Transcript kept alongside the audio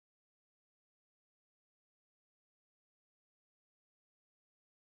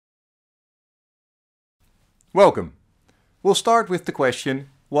Welcome. We'll start with the question,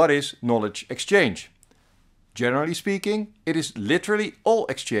 what is knowledge exchange? Generally speaking, it is literally all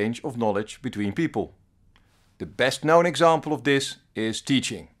exchange of knowledge between people. The best known example of this is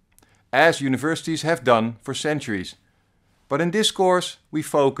teaching, as universities have done for centuries. But in this course, we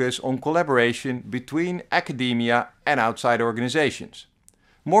focus on collaboration between academia and outside organizations,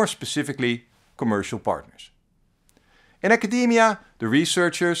 more specifically commercial partners. In academia, the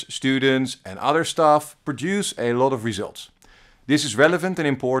researchers, students and other staff produce a lot of results. This is relevant and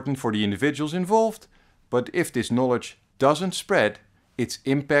important for the individuals involved, but if this knowledge doesn't spread, its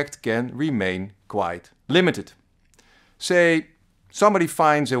impact can remain quite limited. Say, somebody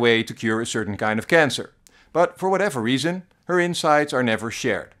finds a way to cure a certain kind of cancer, but for whatever reason, her insights are never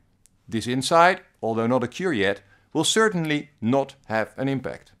shared. This insight, although not a cure yet, will certainly not have an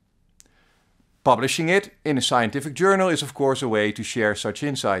impact. Publishing it in a scientific journal is of course a way to share such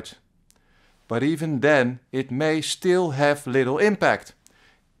insights. But even then, it may still have little impact.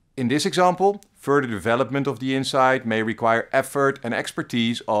 In this example, further development of the insight may require effort and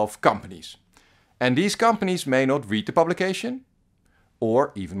expertise of companies. And these companies may not read the publication,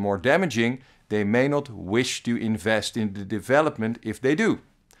 or even more damaging, they may not wish to invest in the development if they do.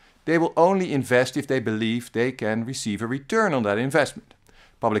 They will only invest if they believe they can receive a return on that investment.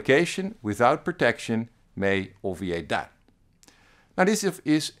 Publication without protection may obviate that. Now this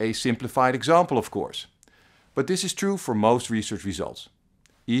is a simplified example, of course, but this is true for most research results,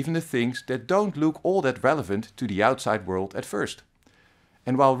 even the things that don't look all that relevant to the outside world at first.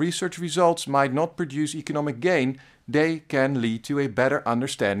 And while research results might not produce economic gain, they can lead to a better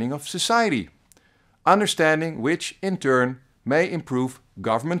understanding of society. Understanding which, in turn, may improve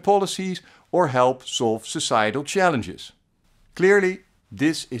government policies or help solve societal challenges. Clearly,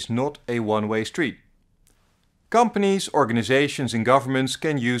 this is not a one-way street. Companies, organizations and governments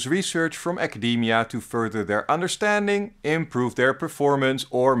can use research from academia to further their understanding, improve their performance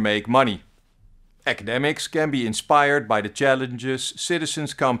or make money. Academics can be inspired by the challenges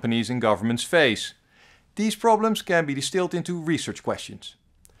citizens, companies and governments face. These problems can be distilled into research questions.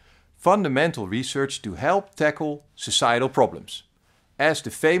 Fundamental research to help tackle societal problems, as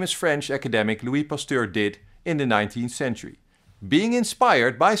the famous French academic Louis Pasteur did in the 19th century. Being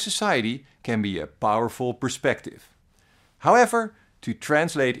inspired by society can be a powerful perspective. However, to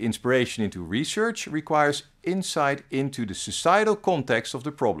translate inspiration into research requires insight into the societal context of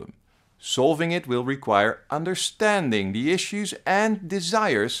the problem. Solving it will require understanding the issues and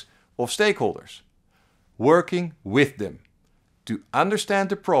desires of stakeholders. Working with them. To understand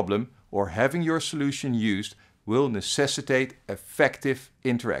the problem or having your solution used will necessitate effective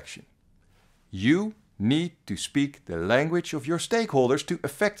interaction. You need to speak the language of your stakeholders to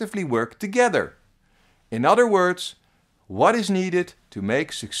effectively work together. In other words, what is needed to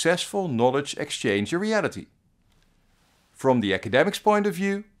make successful knowledge exchange a reality? From the academic's point of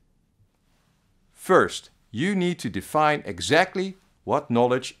view, first, you need to define exactly what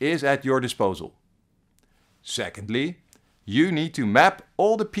knowledge is at your disposal. Secondly, you need to map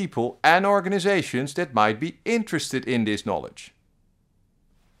all the people and organizations that might be interested in this knowledge.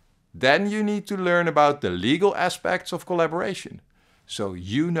 Then you need to learn about the legal aspects of collaboration, so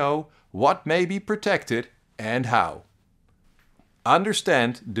you know what may be protected and how.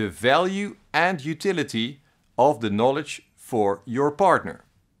 Understand the value and utility of the knowledge for your partner.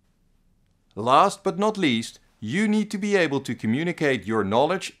 Last but not least, you need to be able to communicate your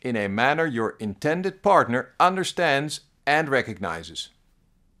knowledge in a manner your intended partner understands and recognizes.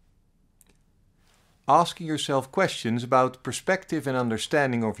 Asking yourself questions about perspective and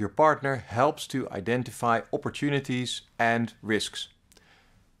understanding of your partner helps to identify opportunities and risks.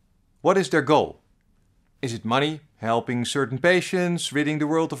 What is their goal? Is it money, helping certain patients, ridding the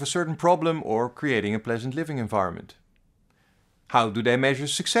world of a certain problem, or creating a pleasant living environment? How do they measure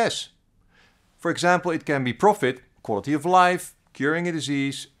success? For example, it can be profit, quality of life, curing a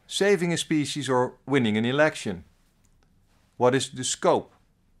disease, saving a species, or winning an election. What is the scope?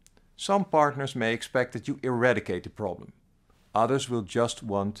 Some partners may expect that you eradicate the problem. Others will just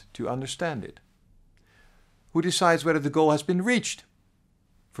want to understand it. Who decides whether the goal has been reached?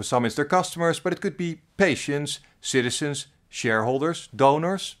 For some it's their customers, but it could be patients, citizens, shareholders,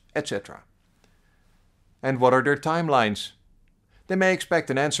 donors, etc. And what are their timelines? They may expect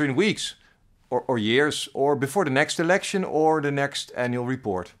an answer in weeks, or years, or before the next election or the next annual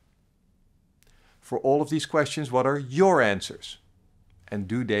report. For all of these questions, what are your answers? And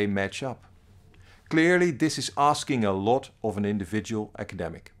do they match up? Clearly, this is asking a lot of an individual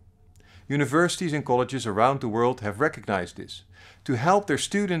academic. Universities and colleges around the world have recognized this. To help their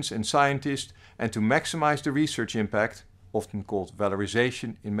students and scientists and to maximize the research impact, often called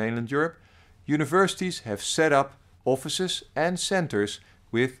valorization in mainland Europe, universities have set up offices and centers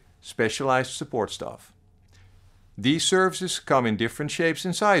with specialized support staff. These services come in different shapes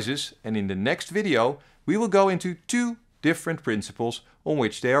and sizes, and in the next video we will go into 2 different principles on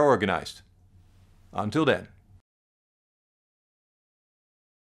which they are organized. Until then.